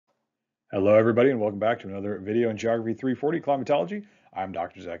Hello, everybody, and welcome back to another video in Geography 340 Climatology. I'm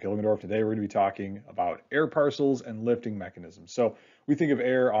Dr. Zach Hilgendorf. Today, we're going to be talking about air parcels and lifting mechanisms. So we think of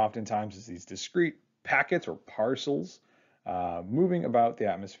air oftentimes as these discrete packets or parcels moving about the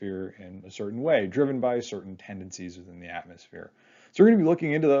atmosphere in a certain way, driven by certain tendencies within the atmosphere. So we're going to be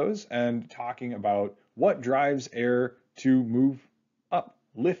looking into those and talking about what drives air to move up,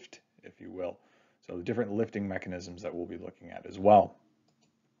 lift, if you will. So the different lifting mechanisms that we'll be looking at as well.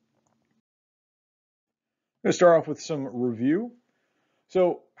 I'm going to start off with some review.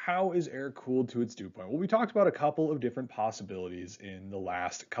 So how is air cooled to its dew point? Well, we talked about a couple of different possibilities in the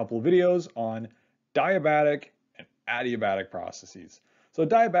last couple of videos on diabatic and adiabatic processes. So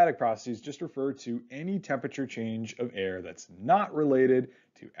diabatic processes just refer to any temperature change of air that's not related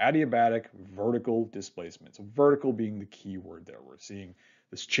to adiabatic vertical displacement. So vertical being the key word there. We're seeing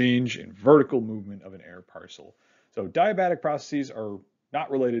this change in vertical movement of an air parcel. So diabatic processes are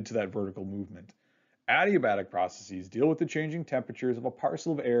not related to that vertical movement. Adiabatic processes deal with the changing temperatures of a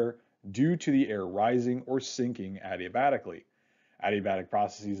parcel of air due to the air rising or sinking adiabatically. Adiabatic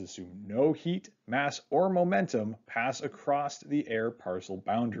processes assume no heat, mass, or momentum pass across the air parcel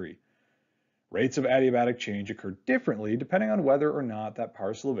boundary. Rates of adiabatic change occur differently depending on whether or not that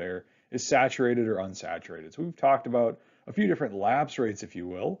parcel of air is saturated or unsaturated. So we've talked about a few different lapse rates, if you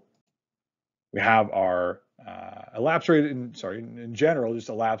will. We have our elapsed rate, in general, just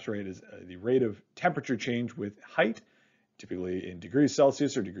elapsed rate is the rate of temperature change with height, typically in degrees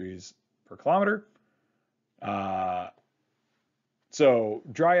Celsius or degrees per kilometer. So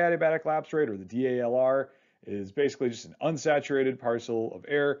dry adiabatic lapse rate, or the DALR, is basically just an unsaturated parcel of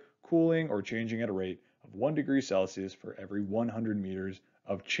air cooling or changing at a rate of 1 degree Celsius for every 100 meters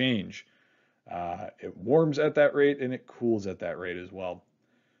of change. It warms at that rate and it cools at that rate as well.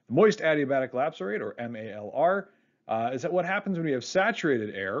 Moist adiabatic lapse rate, or MALR, is that what happens when we have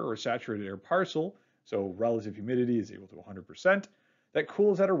saturated air or saturated air parcel, so relative humidity is equal to 100%, that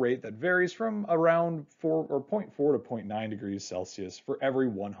cools at a rate that varies from around 0.4 to 0.9 degrees Celsius for every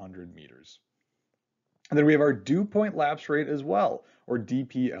 100 meters. And then we have our dew point lapse rate as well, or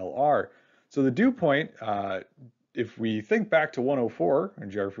DPLR. So the dew point, if we think back to 104,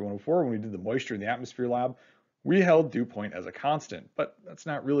 in Geography 104, when we did the moisture in the atmosphere lab, we held dew point as a constant, but that's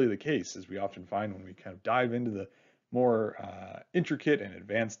not really the case, as we often find when we kind of dive into the more intricate and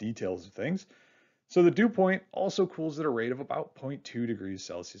advanced details of things. So the dew point also cools at a rate of about 0.2 degrees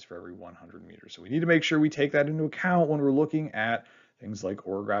Celsius for every 100 meters. So we need to make sure we take that into account when we're looking at things like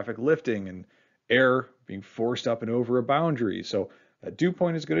orographic lifting and air being forced up and over a boundary. So that dew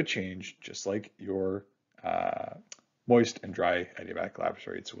point is going to change just like your moist and dry adiabatic lapse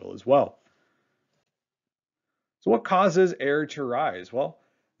rates will as well. So what causes air to rise? Well,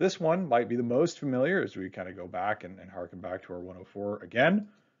 this one might be the most familiar as we kind of go back and harken back to our 104 again.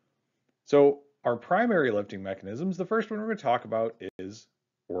 So our primary lifting mechanisms, the first one we're going to talk about is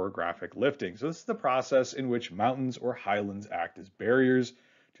orographic lifting. So this is the process in which mountains or highlands act as barriers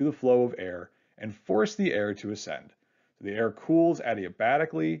to the flow of air and force the air to ascend. So the air cools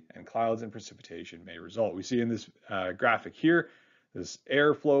adiabatically and clouds and precipitation may result. We see in this graphic here, this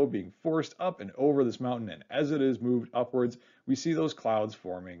airflow being forced up and over this mountain, and as it is moved upwards, we see those clouds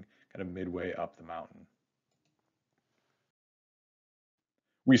forming kind of midway up the mountain.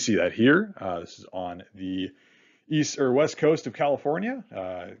 We see that here. This is on the east or west coast of California,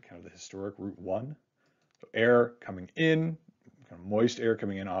 kind of the historic Route 1. So air coming in, kind of moist air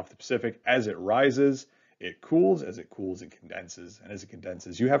coming in off the Pacific. As it rises, it cools. As it cools, it condenses. And as it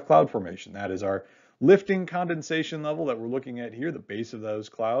condenses, you have cloud formation. That is our lifting condensation level that we're looking at here, the base of those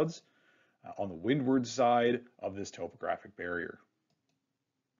clouds on the windward side of this topographic barrier.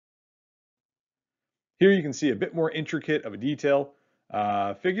 Here you can see a bit more intricate of a detail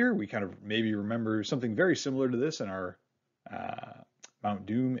figure. We kind of maybe remember something very similar to this in our Mount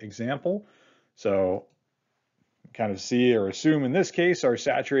Doom example. So kind of see or assume in this case our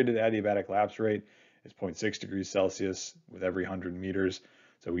saturated adiabatic lapse rate is 0.6 degrees Celsius with every 100 meters.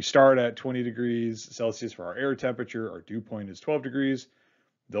 So we start at 20 degrees Celsius for our air temperature. Our dew point is 12 degrees.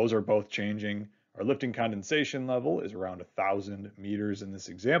 Those are both changing. Our lifting condensation level is around 1,000 meters in this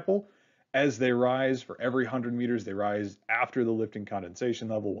example. As they rise, for every 100 meters, they rise after the lifting condensation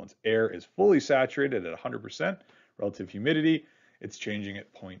level. Once air is fully saturated at 100% relative humidity, it's changing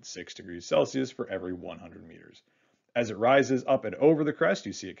at 0.6 degrees Celsius for every 100 meters. As it rises up and over the crest,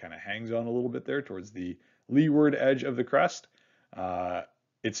 you see it kind of hangs on a little bit there towards the leeward edge of the crest.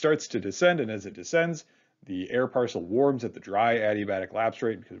 It starts to descend, and as it descends, the air parcel warms at the dry adiabatic lapse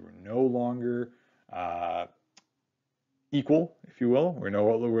rate because we're no longer equal, if you will.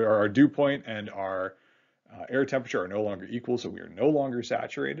 Our dew point and our air temperature are no longer equal, so we are no longer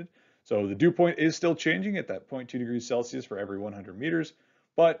saturated. So the dew point is still changing at that 0.2 degrees Celsius for every 100 meters,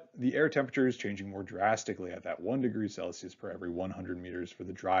 but the air temperature is changing more drastically at that 1 degree Celsius per every 100 meters for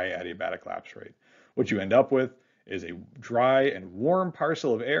the dry adiabatic lapse rate. What you end up with is a dry and warm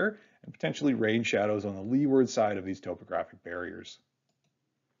parcel of air and potentially rain shadows on the leeward side of these topographic barriers.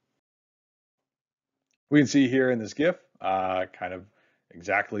 We can see here in this GIF kind of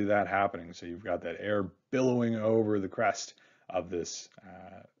exactly that happening. So you've got that air billowing over the crest of this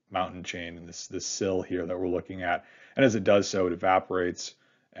mountain chain and this sill here that we're looking at. And as it does so, it evaporates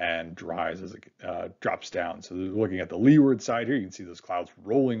and dries as it drops down. So we're looking at the leeward side here. You can see those clouds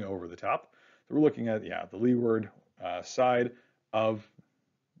rolling over the top. So we're looking at, the leeward side of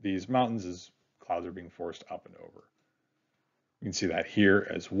these mountains as clouds are being forced up and over. You can see that here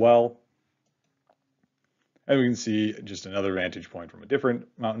as well. And we can see just another vantage point from a different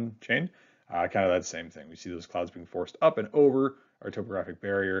mountain chain, kind of that same thing. We see those clouds being forced up and over our topographic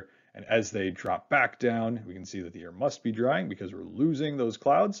barrier. And as they drop back down, we can see that the air must be drying because we're losing those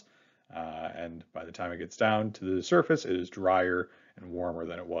clouds. And by the time it gets down to the surface, it is drier and warmer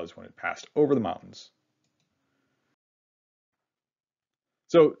than it was when it passed over the mountains.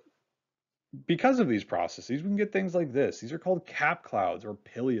 So because of these processes, we can get things like this. These are called cap clouds or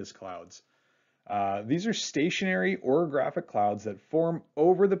pileus clouds. These are stationary orographic clouds that form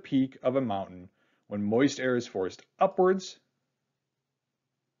over the peak of a mountain when moist air is forced upwards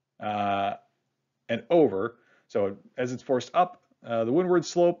and over. So as it's forced up the windward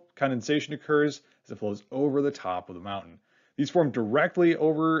slope, condensation occurs as it flows over the top of the mountain. These form directly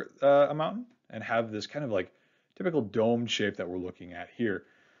over a mountain and have this kind of like typical domed shape that we're looking at here.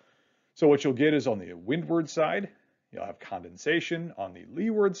 So what you'll get is on the windward side, you'll have condensation. On the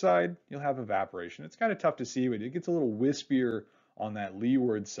leeward side, you'll have evaporation. It's kind of tough to see, but it gets a little wispier on that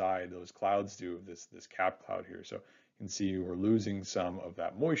leeward side. Those clouds do, this cap cloud here. So you can see we're losing some of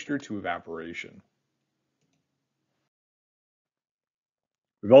that moisture to evaporation.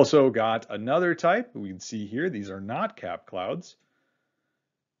 We've also got another type we can see here. These are not cap clouds.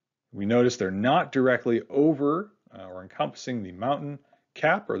 We notice they're not directly over or encompassing the mountain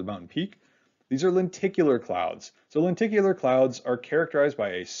cap or the mountain peak. These are lenticular clouds. So lenticular clouds are characterized by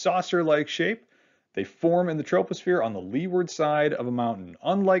a saucer-like shape. They form in the troposphere on the leeward side of a mountain,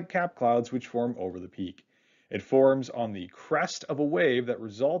 unlike cap clouds which form over the peak. It forms on the crest of a wave that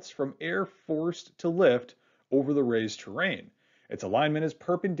results from air forced to lift over the raised terrain. Its alignment is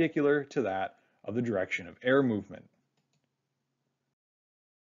perpendicular to that of the direction of air movement.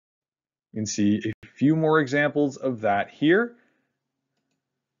 You can see a few more examples of that here.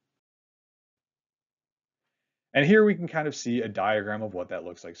 And here we can kind of see a diagram of what that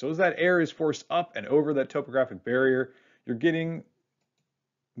looks like. So as that air is forced up and over that topographic barrier, you're getting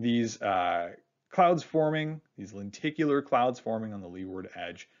these clouds forming, these lenticular clouds forming on the leeward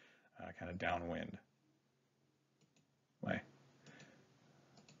edge, kind of downwind.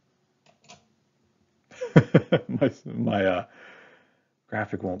 My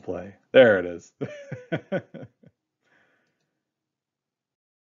graphic won't play. There it is.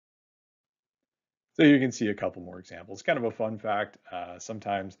 So you can see a couple more examples. Kind of a fun fact,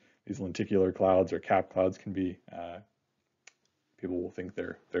 sometimes these lenticular clouds or cap clouds can be, people will think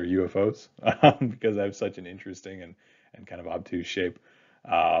they're UFOs because they have such an interesting and kind of obtuse shape.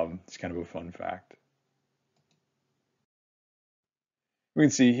 It's kind of a fun fact. We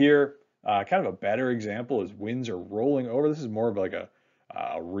can see here, kind of a better example is winds are rolling over. This is more of like a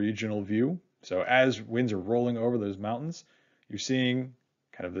regional view. So as winds are rolling over those mountains, you're seeing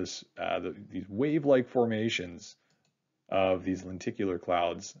kind of this these wave-like formations of these lenticular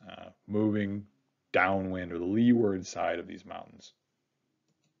clouds moving downwind or the leeward side of these mountains.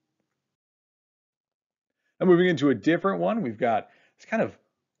 Now moving into a different one, we've got this kind of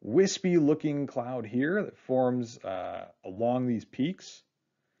wispy-looking cloud here that forms along these peaks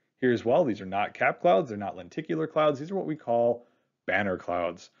here as well. These are not cap clouds, they're not lenticular clouds. These are what we call banner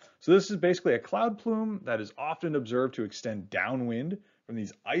clouds. So this is basically a cloud plume that is often observed to extend downwind from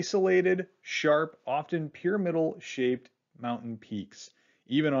these isolated, sharp, often pyramidal shaped mountain peaks,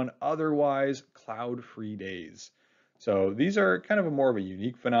 even on otherwise cloud-free days. So these are kind of more of a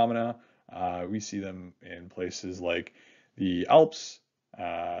unique phenomena. We see them in places like the Alps,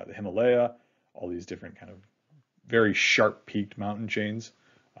 the Himalaya, all these different kind of very sharp peaked mountain chains.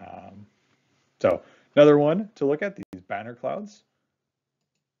 So another one to look at, these banner clouds.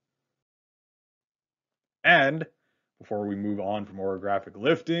 And before we move on from orographic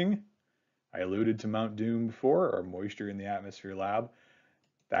lifting, I alluded to Mount Doom before, or moisture in the atmosphere lab.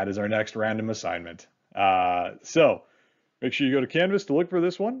 That is our next random assignment. So make sure you go to Canvas to look for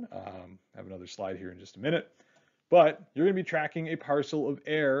this one. I have another slide here in just a minute. But you're going to be tracking a parcel of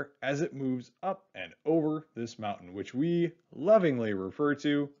air as it moves up and over this mountain, which we lovingly refer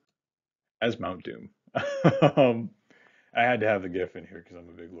to as Mount Doom. um, I had to have the GIF in here because I'm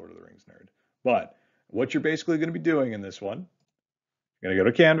a big Lord of the Rings nerd. But what you're basically going to be doing in this one, you're going to go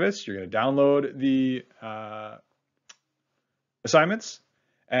to Canvas, you're going to download the assignments,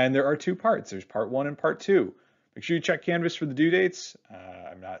 and there are two parts. There's part 1 and part 2. Make sure you check Canvas for the due dates.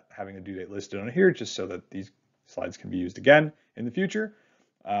 I'm not having a due date listed on here just so that these slides can be used again in the future.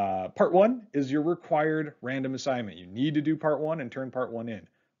 Part 1 is your required random assignment. You need to do part 1 and turn part 1 in.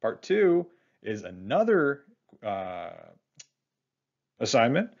 Part 2 is another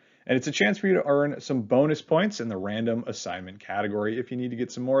assignment, and it's a chance for you to earn some bonus points in the random assignment category if you need to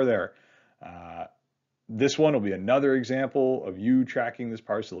get some more there. This one will be another example of you tracking this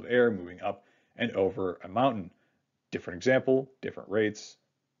parcel of air moving up and over a mountain. Different example, different rates,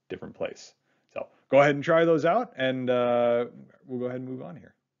 different place. So go ahead and try those out, and we'll go ahead and move on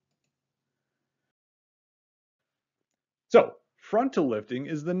here. So frontal lifting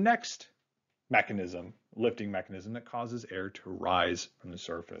is the next lifting mechanism that causes air to rise from the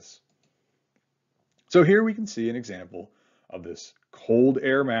surface. So here we can see an example of this cold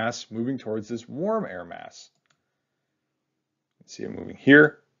air mass moving towards this warm air mass. You can see it moving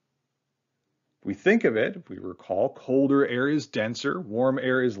here. If we think of it, if we recall, colder air is denser, warm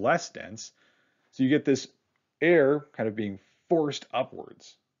air is less dense. So you get this air kind of being forced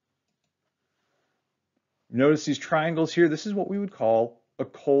upwards. Notice these triangles here. This is what we would call a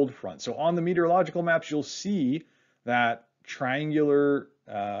cold front. So on the meteorological maps, you'll see that triangular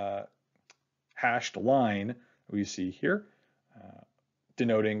hashed line we see here,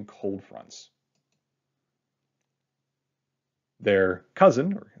 denoting cold fronts. Their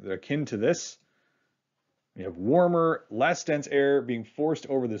cousin, or they're akin to this, we have warmer, less dense air being forced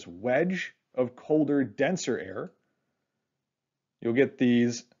over this wedge of colder, denser air. You'll get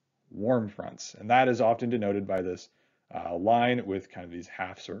these warm fronts, and that is often denoted by this line with kind of these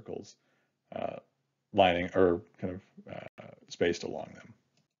half circles lining or kind of spaced along them.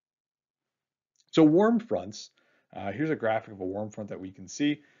 So warm fronts, here's a graphic of a warm front that we can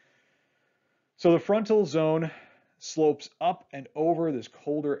see. So the frontal zone slopes up and over this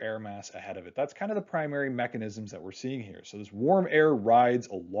colder air mass ahead of it. That's kind of the primary mechanisms that we're seeing here. So this warm air rides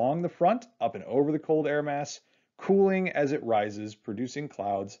along the front, up and over the cold air mass, cooling as it rises, producing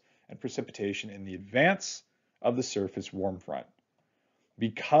clouds and precipitation in the advance of the surface warm front.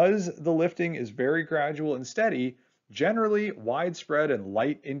 Because the lifting is very gradual and steady, generally widespread and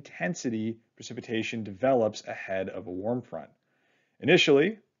light intensity precipitation develops ahead of a warm front.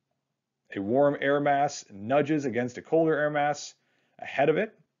 Initially, a warm air mass nudges against a colder air mass ahead of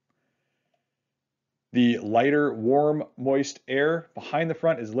it. The lighter, warm, moist air behind the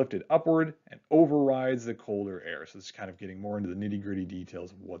front is lifted upward and overrides the colder air. So this is kind of getting more into the nitty-gritty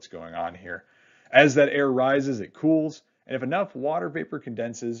details of what's going on here. As that air rises, it cools, and if enough water vapor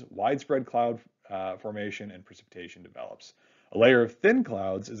condenses, widespread cloud formation and precipitation develops. A layer of thin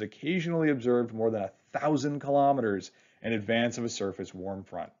clouds is occasionally observed more than 1,000 kilometers in advance of a surface warm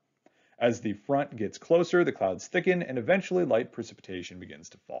front. As the front gets closer, the clouds thicken and eventually light precipitation begins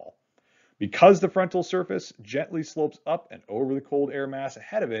to fall. Because the frontal surface gently slopes up and over the cold air mass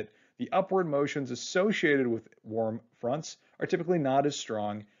ahead of it, the upward motions associated with warm fronts are typically not as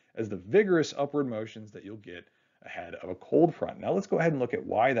strong as the vigorous upward motions that you'll get ahead of a cold front. Now let's go ahead and look at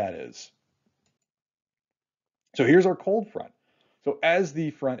why that is. So here's our cold front. So as the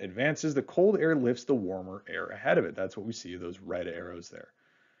front advances, the cold air lifts the warmer air ahead of it. That's what we see, those red arrows there.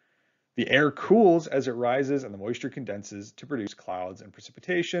 The air cools as it rises and the moisture condenses to produce clouds and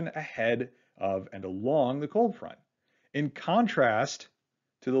precipitation ahead of and along the cold front. In contrast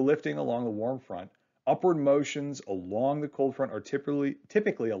to the lifting along the warm front, upward motions along the cold front are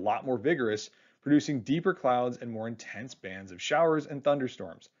typically a lot more vigorous, producing deeper clouds and more intense bands of showers and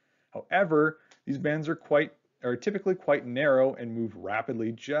thunderstorms. However, these bands are typically quite narrow and move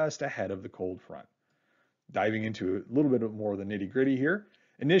rapidly just ahead of the cold front. Diving into a little bit more of the nitty-gritty here.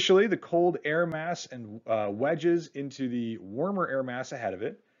 Initially, the cold air mass and wedges into the warmer air mass ahead of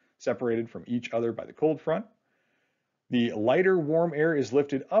it, separated from each other by the cold front. The lighter warm air is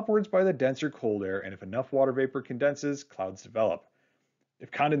lifted upwards by the denser cold air, and if enough water vapor condenses, clouds develop. If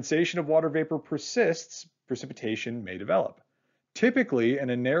condensation of water vapor persists, precipitation may develop. Typically,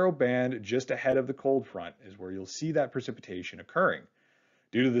 in a narrow band just ahead of the cold front is where you'll see that precipitation occurring.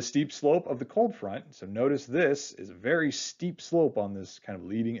 Due to the steep slope of the cold front, so notice this is a very steep slope on this kind of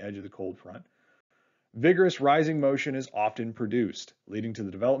leading edge of the cold front, vigorous rising motion is often produced, leading to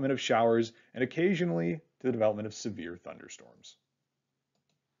the development of showers and occasionally to the development of severe thunderstorms.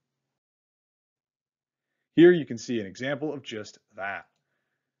 Here you can see an example of just that.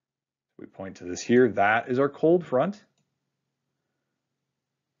 We point to this here, that is our cold front.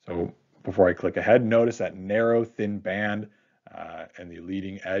 So before I click ahead, notice that narrow, thin band and the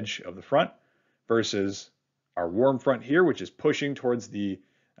leading edge of the front versus our warm front here, which is pushing towards the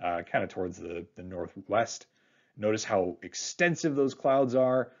towards the northwest. Notice how extensive those clouds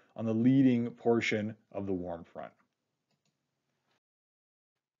are on the leading portion of the warm front.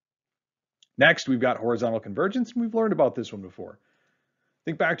 Next, we've got horizontal convergence, and we've learned about this one before.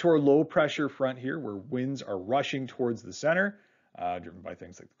 Think back to our low pressure front here, where winds are rushing towards the center, driven by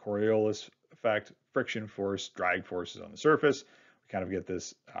things like the Coriolis effect, friction force, drag forces on the surface. We kind of get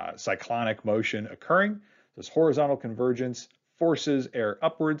this cyclonic motion occurring. This horizontal convergence forces air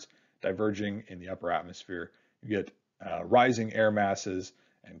upwards, diverging in the upper atmosphere. You get rising air masses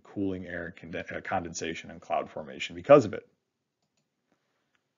and cooling air condensation and cloud formation because of it.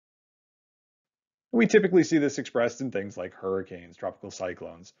 We typically see this expressed in things like hurricanes, tropical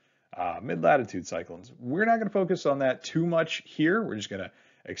cyclones, mid-latitude cyclones. We're not going to focus on that too much here. We're just going to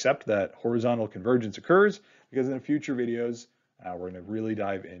accept that horizontal convergence occurs because in future videos, we're going to really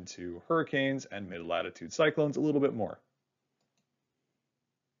dive into hurricanes and mid-latitude cyclones a little bit more.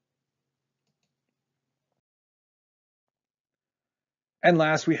 And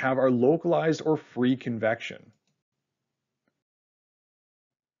last, we have our localized or free convection,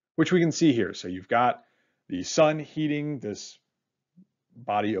 which we can see here. So you've got the sun heating this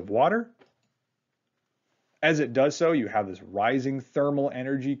body of water. As it does so, you have this rising thermal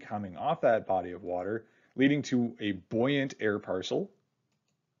energy coming off that body of water, leading to a buoyant air parcel.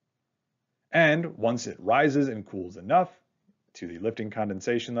 And once it rises and cools enough to the lifting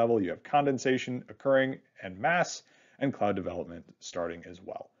condensation level, you have condensation occurring en masse and cloud development starting as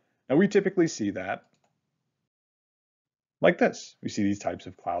well. Now we typically see that like this. We see these types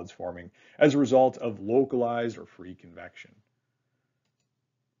of clouds forming as a result of localized or free convection.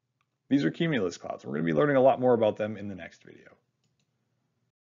 These are cumulus clouds. We're going to be learning a lot more about them in the next video.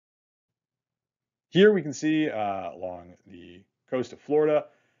 Here we can see along the coast of Florida,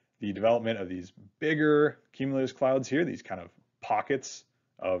 the development of these bigger cumulus clouds here, these kind of pockets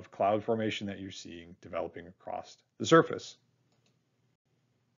of cloud formation that you're seeing developing across the surface.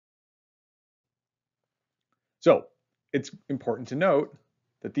 So it's important to note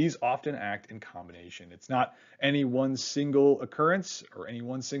that these often act in combination. It's not any one single occurrence or any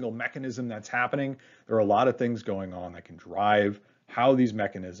one single mechanism that's happening. There are a lot of things going on that can drive how these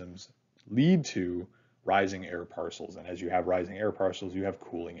mechanisms lead to rising air parcels. And as you have rising air parcels, you have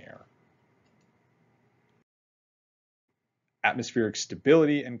cooling air. Atmospheric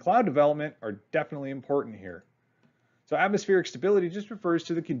stability and cloud development are definitely important here. So atmospheric stability just refers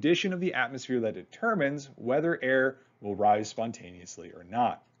to the condition of the atmosphere that determines whether air will rise spontaneously or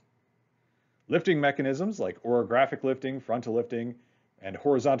not. Lifting mechanisms like orographic lifting, frontal lifting, and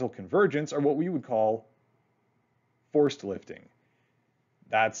horizontal convergence are what we would call forced lifting.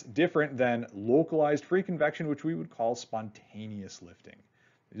 That's different than localized free convection, which we would call spontaneous lifting.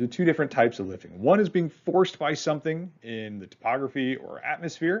 These are two different types of lifting. One is being forced by something in the topography or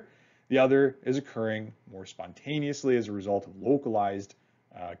atmosphere. The other is occurring more spontaneously as a result of localized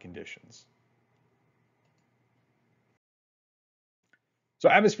conditions. So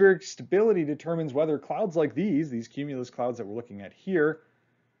atmospheric stability determines whether clouds like these cumulus clouds that we're looking at here,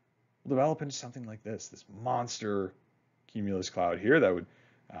 will develop into something like this monster cumulus cloud here that would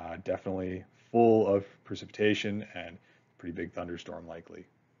definitely full of precipitation and pretty big thunderstorm likely.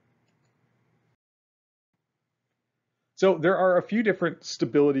 So there are a few different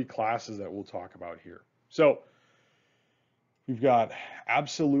stability classes that we'll talk about here. So we've got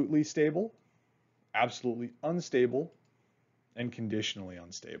absolutely stable, absolutely unstable, and conditionally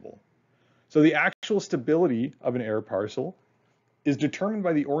unstable. So the actual stability of an air parcel is determined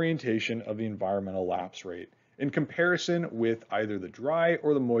by the orientation of the environmental lapse rate in comparison with either the dry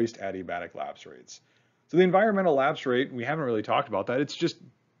or the moist adiabatic lapse rates. So the environmental lapse rate, we haven't really talked about that. It's just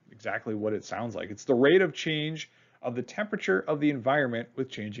exactly what it sounds like. It's the rate of change of the temperature of the environment with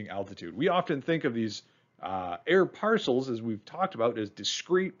changing altitude. We often think of these air parcels, as we've talked about, as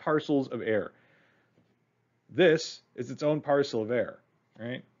discrete parcels of air. This is its own parcel of air,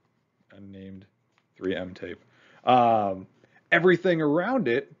 right? Unnamed 3M tape. Everything around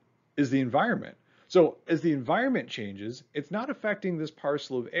it is the environment. So as the environment changes, it's not affecting this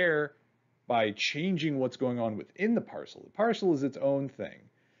parcel of air by changing what's going on within the parcel. The parcel is its own thing.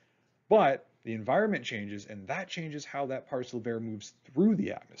 But the environment changes, and that changes how that parcel of air moves through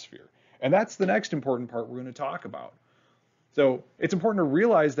the atmosphere. And that's the next important part we're going to talk about. So it's important to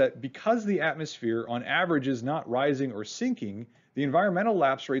realize that because the atmosphere on average is not rising or sinking, the environmental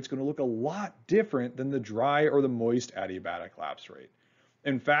lapse rate is going to look a lot different than the dry or the moist adiabatic lapse rate.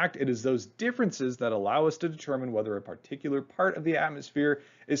 In fact, it is those differences that allow us to determine whether a particular part of the atmosphere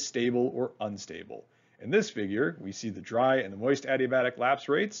is stable or unstable. In this figure, we see the dry and the moist adiabatic lapse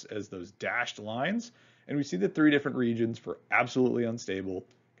rates as those dashed lines, and we see the three different regions for absolutely unstable,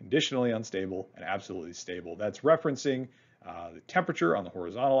 conditionally unstable, and absolutely stable. That's referencing the temperature on the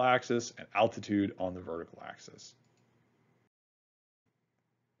horizontal axis and altitude on the vertical axis.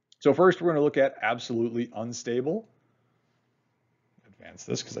 So first, we're going to look at absolutely unstable. Advance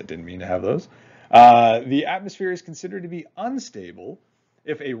this because I didn't mean to have those. The atmosphere is considered to be unstable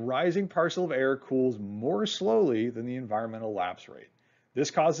if a rising parcel of air cools more slowly than the environmental lapse rate.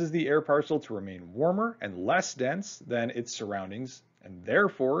 This causes the air parcel to remain warmer and less dense than its surroundings and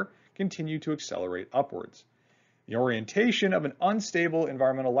therefore continue to accelerate upwards. The orientation of an unstable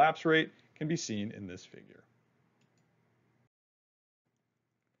environmental lapse rate can be seen in this figure.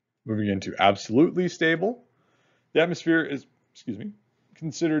 Moving into absolutely stable, the atmosphere is,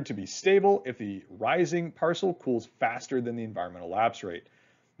 considered to be stable if the rising parcel cools faster than the environmental lapse rate.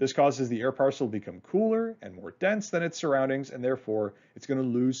 This causes the air parcel to become cooler and more dense than its surroundings, and therefore it's going to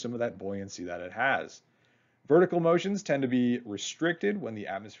lose some of that buoyancy that it has. Vertical motions tend to be restricted when the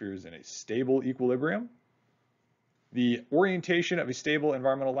atmosphere is in a stable equilibrium. The orientation of a stable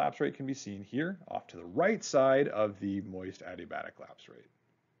environmental lapse rate can be seen here off to the right side of the moist adiabatic lapse rate.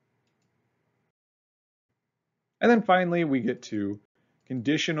 And then finally, we get to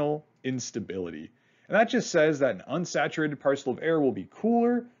conditional instability. And that just says that an unsaturated parcel of air will be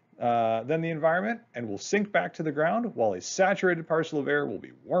cooler than the environment and will sink back to the ground, while a saturated parcel of air will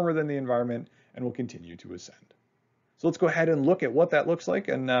be warmer than the environment and will continue to ascend. So let's go ahead and look at what that looks like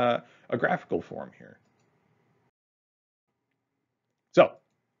in a graphical form here. So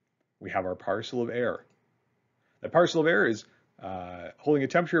we have our parcel of air. That parcel of air is holding a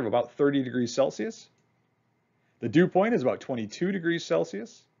temperature of about 30 degrees Celsius. The dew point is about 22 degrees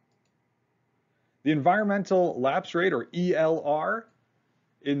Celsius. The environmental lapse rate, or ELR,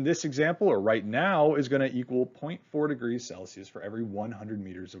 in this example, or right now, is going to equal 0.4 degrees Celsius for every 100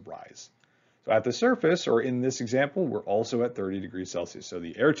 meters of rise. So at the surface, or in this example, we're also at 30 degrees Celsius. So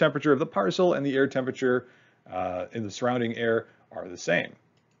the air temperature of the parcel and the air temperature in the surrounding air are the same.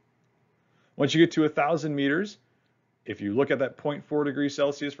 Once you get to 1,000 meters, if you look at that 0.4 degrees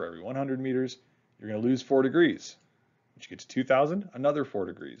Celsius for every 100 meters, you're going to lose 4 degrees. Once you get to 2,000, another 4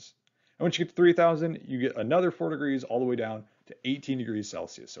 degrees. And once you get to 3,000, you get another 4 degrees all the way down to 18 degrees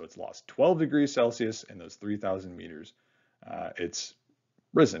Celsius. So it's lost 12 degrees Celsius in those 3,000 meters. It's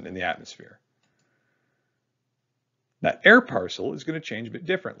risen in the atmosphere. That air parcel is going to change a bit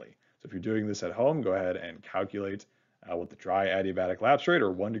differently. So if you're doing this at home, go ahead and calculate what the dry adiabatic lapse rate, or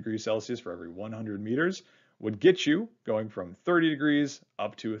 1 degree Celsius for every 100 meters, would get you going from 30 degrees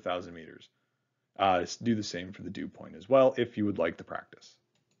up to 1,000 meters. Do the same for the dew point as well, if you would like to practice.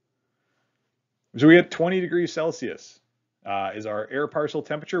 So we get 20 degrees Celsius is our air parcel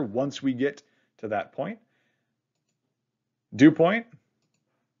temperature once we get to that point. Dew point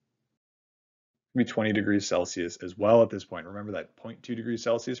will be 20 degrees Celsius as well at this point. Remember that 0.2 degrees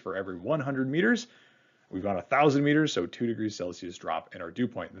Celsius for every 100 meters. We've gone 1,000 meters, so 2 degrees Celsius drop in our dew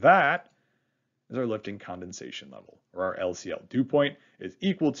point. That is our lifting condensation level, or our LCL. Dew point is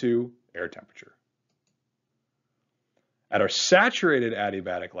equal to air temperature. At our saturated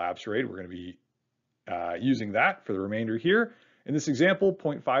adiabatic lapse rate, we're going to be using that for the remainder here. In this example,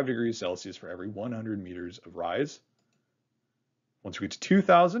 0.5 degrees Celsius for every 100 meters of rise. Once we get to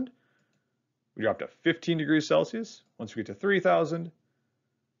 2,000, we drop to 15 degrees Celsius. Once we get to 3,000,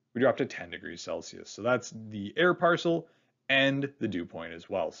 we drop to 10 degrees Celsius. So that's the air parcel and the dew point as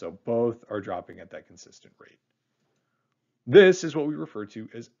well. So both are dropping at that consistent rate. This is what we refer to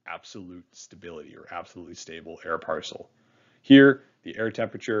as absolute stability, or absolutely stable air parcel. Here, the air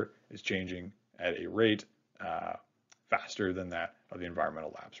temperature is changing at a rate faster than that of the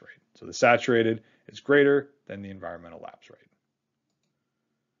environmental lapse rate. So the saturated is greater than the environmental lapse rate.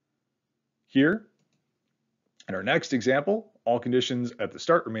 Here, in our next example, all conditions at the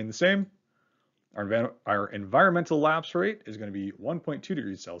start remain the same. Our environmental lapse rate is going to be 1.2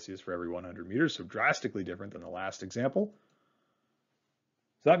 degrees Celsius for every 100 meters, so drastically different than the last example.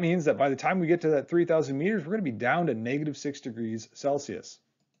 So that means that by the time we get to that 3,000 meters, we're going to be down to -6 degrees Celsius.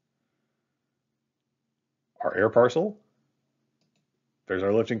 Our air parcel, there's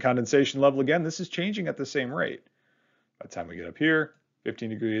our lifting condensation level again. This is changing at the same rate. By the time we get up here, 15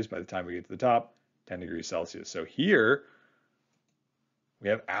 degrees. By the time we get to the top, 10 degrees Celsius. So here, we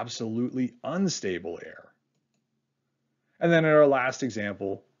have absolutely unstable air. And then in our last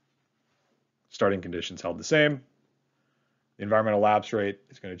example, starting conditions held the same. The environmental lapse rate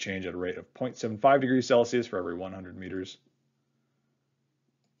is going to change at a rate of 0.75 degrees Celsius for every 100 meters.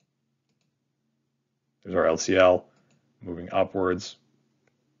 There's our LCL moving upwards.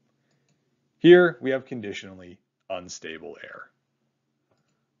 Here we have conditionally unstable air.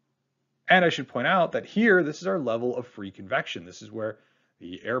 And I should point out that here, this is our level of free convection. This is where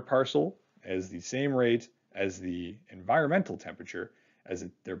the air parcel is the same rate as the environmental temperature, as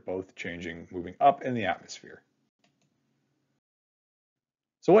they're both changing, moving up in the atmosphere.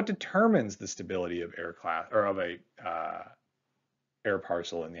 So what determines the stability of air class or of a air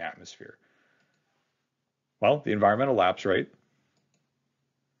parcel in the atmosphere? Well, the environmental lapse rate,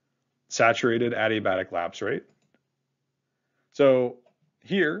 saturated adiabatic lapse rate. So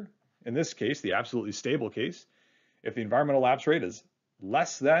here, in this case, the absolutely stable case, if the environmental lapse rate is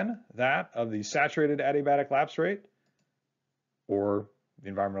less than that of the saturated adiabatic lapse rate, or the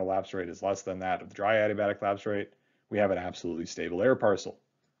environmental lapse rate is less than that of the dry adiabatic lapse rate, we have an absolutely stable air parcel,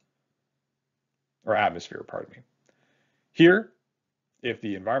 or atmosphere, pardon me. Here, if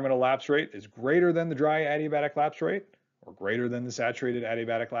the environmental lapse rate is greater than the dry adiabatic lapse rate, or greater than the saturated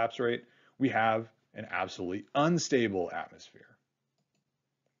adiabatic lapse rate, we have an absolutely unstable atmosphere.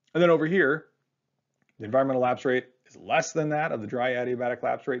 And then over here, the environmental lapse rate is less than that of the dry adiabatic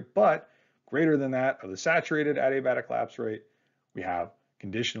lapse rate, but greater than that of the saturated adiabatic lapse rate, we have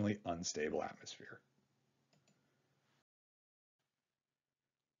conditionally unstable atmosphere.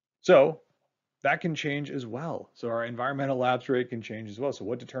 So that can change as well. So our environmental lapse rate can change as well. So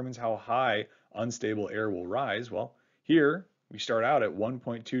what determines how high unstable air will rise? Well, here we start out at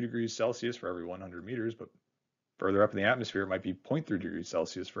 1.2 degrees Celsius for every 100 meters, but further up in the atmosphere, it might be 0.3 degrees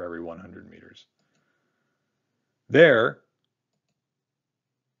Celsius for every 100 meters. There,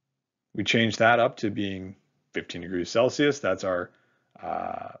 we change that up to being 15 degrees Celsius. That's our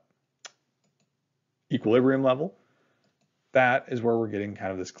equilibrium level. That is where we're getting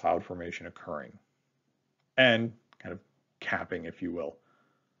kind of this cloud formation occurring and kind of capping, if you will.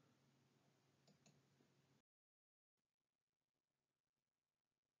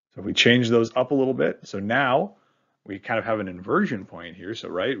 So if we change those up a little bit, so now we kind of have an inversion point here. So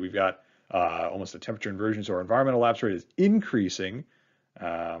right, we've got almost a temperature inversion. So our environmental lapse rate is increasing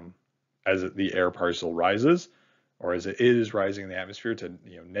as the air parcel rises, or as it is rising in the atmosphere to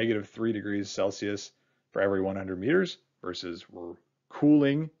 -3 degrees Celsius for every 100 meters, versus we're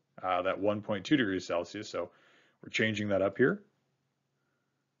cooling that 1.2 degrees Celsius. So we're changing that up here.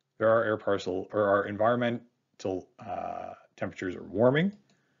 There are air parcel or our environmental temperatures are warming.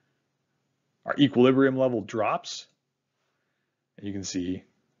 Our equilibrium level drops. And you can see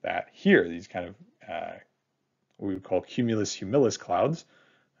that here, these kind of what we would call cumulus-humulus clouds,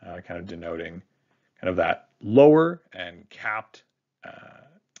 kind of denoting kind of that lower and capped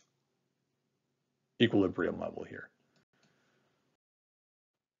equilibrium level here.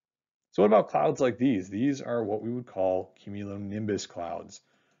 So what about clouds like these? These are what we would call cumulonimbus clouds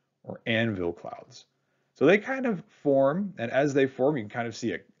or anvil clouds. So they kind of form, and as they form, you can kind of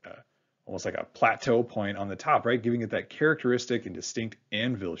see almost like a plateau point on the top, right? Giving it that characteristic and distinct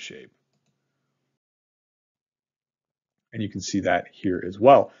anvil shape. And you can see that here as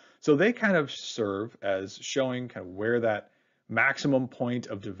well. So they kind of serve as showing kind of where that maximum point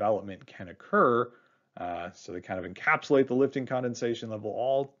of development can occur. So they kind of encapsulate the lifting condensation level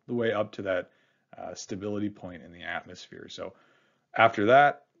all the way up to that stability point in the atmosphere. So after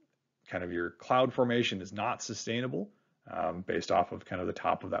that, kind of your cloud formation is not sustainable based off of kind of the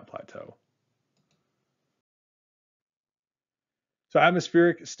top of that plateau. So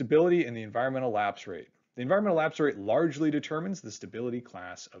atmospheric stability and the environmental lapse rate. The environmental lapse rate largely determines the stability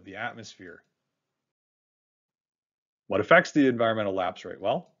class of the atmosphere. What affects the environmental lapse rate?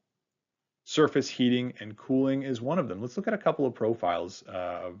 Well, surface heating and cooling is one of them. Let's look at a couple of profiles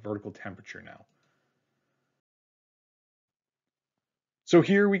of vertical temperature now. So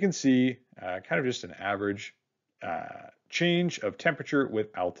here we can see kind of just an average change of temperature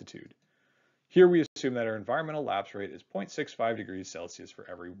with altitude. Here we assume that our environmental lapse rate is 0.65 degrees Celsius for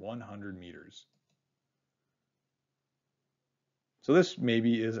every 100 meters. So this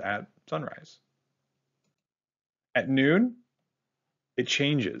maybe is at sunrise. At noon, it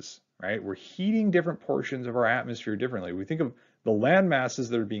changes, right? We're heating different portions of our atmosphere differently. We think of the land masses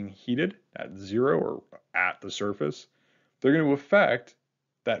that are being heated at zero or at the surface. They're going to affect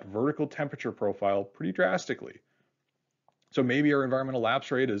that vertical temperature profile pretty drastically. So maybe our environmental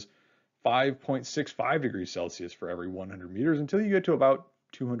lapse rate is 5.65 degrees Celsius for every 100 meters until you get to about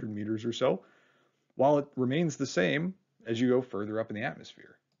 200 meters or so, while it remains the same as you go further up in the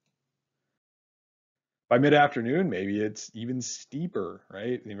atmosphere. By mid-afternoon, maybe it's even steeper,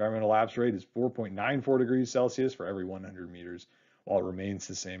 right? The environmental lapse rate is 4.94 degrees Celsius for every 100 meters, while it remains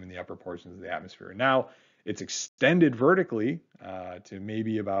the same in the upper portions of the atmosphere. And now it's extended vertically to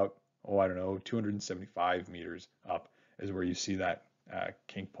maybe about, oh, I don't know, 275 meters up is where you see that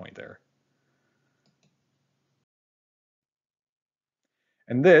kink point there.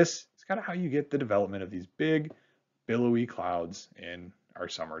 And this is kind of how you get the development of these big, billowy clouds in our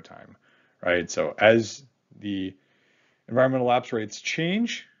summertime, right? So as the environmental lapse rates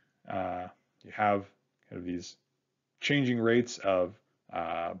change, you have kind of these changing rates of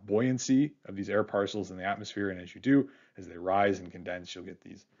buoyancy of these air parcels in the atmosphere, and as you do, as they rise and condense, you'll get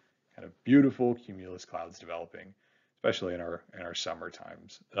these kind of beautiful cumulus clouds developing, especially in our summertime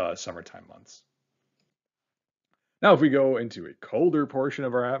months. Now, if we go into a colder portion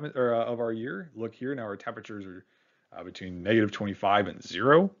of our year, look here. Now our temperatures are between -25 and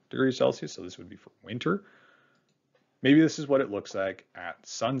 0 degrees Celsius, so this would be for winter. Maybe this is what it looks like at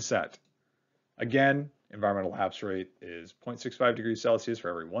sunset. Again, environmental lapse rate is 0.65 degrees Celsius for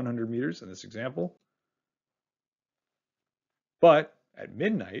every 100 meters in this example. But at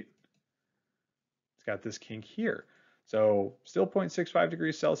midnight, it's got this kink here. So still 0.65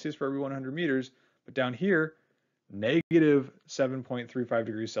 degrees Celsius for every 100 meters, but down here, -7.35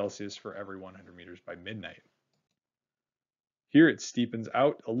 degrees Celsius for every 100 meters by midnight. Here it steepens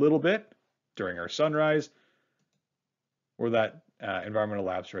out a little bit during our sunrise, where that environmental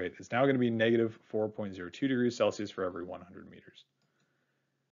lapse rate is now going to be -4.02 degrees Celsius for every 100 meters.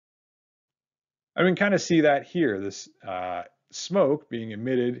 I can kind of see that here, this smoke being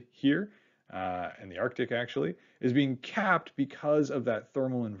emitted here in the Arctic actually is being capped because of that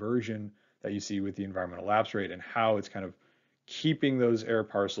thermal inversion that you see with the environmental lapse rate and how it's kind of keeping those air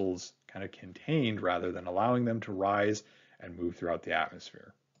parcels kind of contained rather than allowing them to rise and move throughout the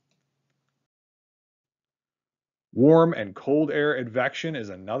atmosphere. Warm and cold air advection is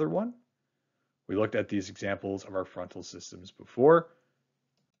another one. We looked at these examples of our frontal systems before.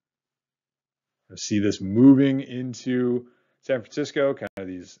 You see this moving into San Francisco, kind of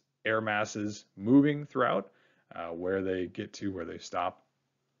these air masses moving throughout where they get to, where they stop.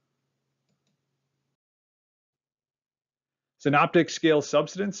 Synoptic scale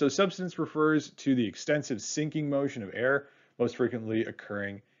subsidence. So subsidence refers to the extensive sinking motion of air, most frequently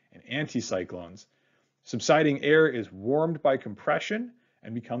occurring in anticyclones. Subsiding air is warmed by compression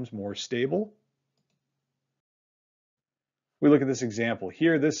and becomes more stable. We look at this example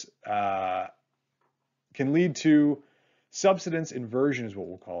here. This can lead to subsidence inversion is what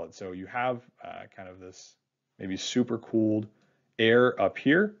we'll call it. So you have kind of this maybe super cooled air up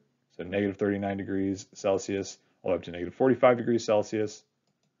here. So -39 degrees Celsius all the way up to -45 degrees Celsius.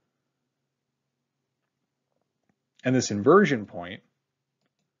 And this inversion point,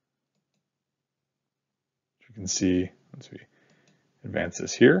 which you can see once we advance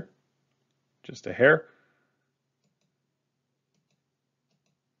this here, just a hair.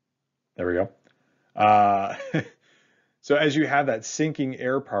 There we go. So as you have that sinking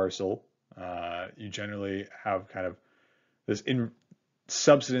air parcel, you generally have kind of this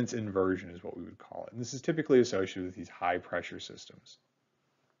subsidence inversion is what we would call it. And this is typically associated with these high pressure systems.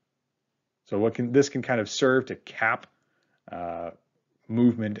 So this can kind of serve to cap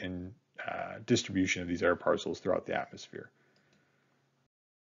movement and distribution of these air parcels throughout the atmosphere.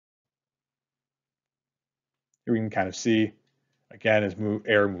 Here we can kind of see, again, as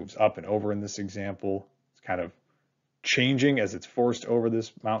air moves up and over in this example, it's kind of changing as it's forced over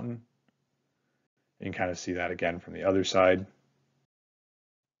this mountain. You can kind of see that again from the other side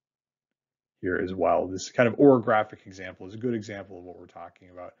here as well. This kind of orographic example is a good example of what we're talking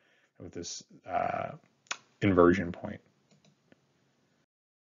about with this inversion point.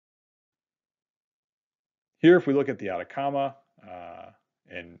 Here, if we look at the Atacama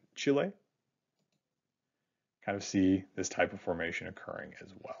in Chile, kind of see this type of formation occurring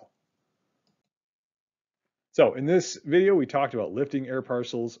as well. So in this video, we talked about lifting air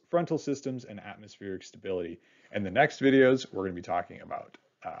parcels, frontal systems, and atmospheric stability. In the next videos, we're going to be talking about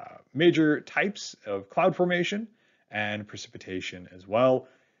major types of cloud formation and precipitation as well.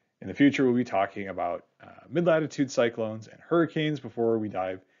 In the future, we'll be talking about mid-latitude cyclones and hurricanes before we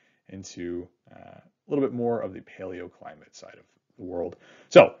dive into a little bit more of the paleoclimate side of the world.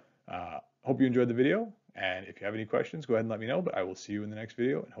 So hope you enjoyed the video. And if you have any questions, go ahead and let me know. But I will see you in the next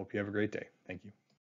video and hope you have a great day. Thank you.